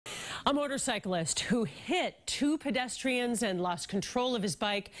A motorcyclist who hit two pedestrians and lost control of his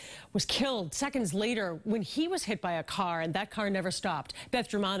bike was killed seconds later when he was hit by a car, and that car never stopped. Beth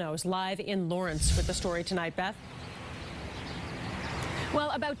Germano is live in Lawrence with the story tonight. Beth?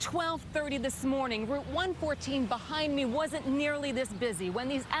 Well, about 12:30 this morning, Route 114 behind me wasn't nearly this busy when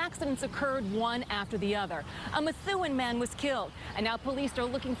these accidents occurred one after the other. A Methuen man was killed, and now police are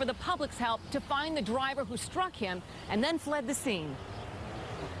looking for the public's help to find the driver who struck him and then fled the scene.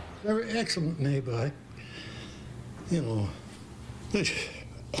 Very excellent neighbor,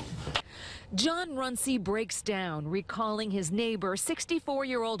 John Runcie breaks down, recalling his neighbor,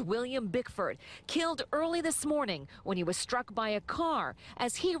 64-year-old William Bickford, killed early this morning when he was struck by a car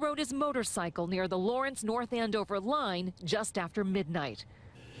as he rode his motorcycle near the Lawrence-North Andover line just after midnight.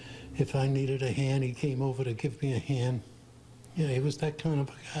 If I needed a hand, he came over to give me a hand. Yeah, he was that kind of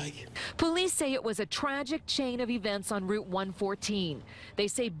a guy. Police say it was a tragic chain of events on Route 114. They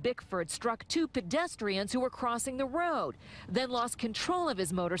say Bickford struck two pedestrians who were crossing the road, then lost control of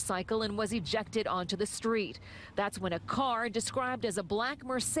his motorcycle and was ejected onto the street. That's when a car described as a black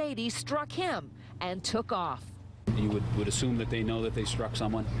Mercedes struck him and took off. You would assume that they know that they struck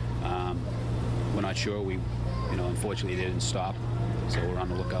someone. We're not sure. Unfortunately, they didn't stop, so we're on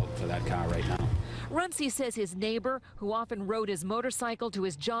the lookout for that car right now. Runcie says his neighbor, who often rode his motorcycle to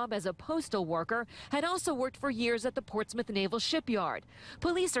his job as a postal worker, had also worked for years at the Portsmouth Naval Shipyard.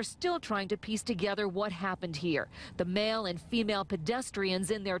 Police are still trying to piece together what happened here. The male and female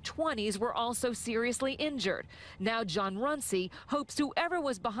pedestrians in their 20s were also seriously injured. Now John Runcie hopes whoever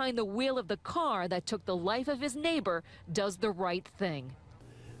was behind the wheel of the car that took the life of his neighbor does the right thing.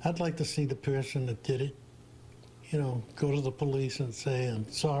 I'd like to see the person that did it, go to the police and say, I'm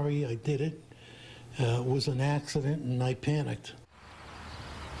sorry, I did it. It was an accident and I panicked.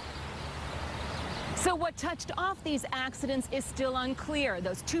 So what touched off these accidents is still unclear.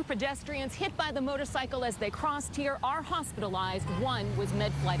 Those two pedestrians hit by the motorcycle as they crossed here are hospitalized. One was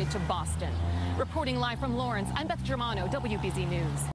med-flighted to Boston. Reporting live from Lawrence, I'm Beth Germano, WBZ News.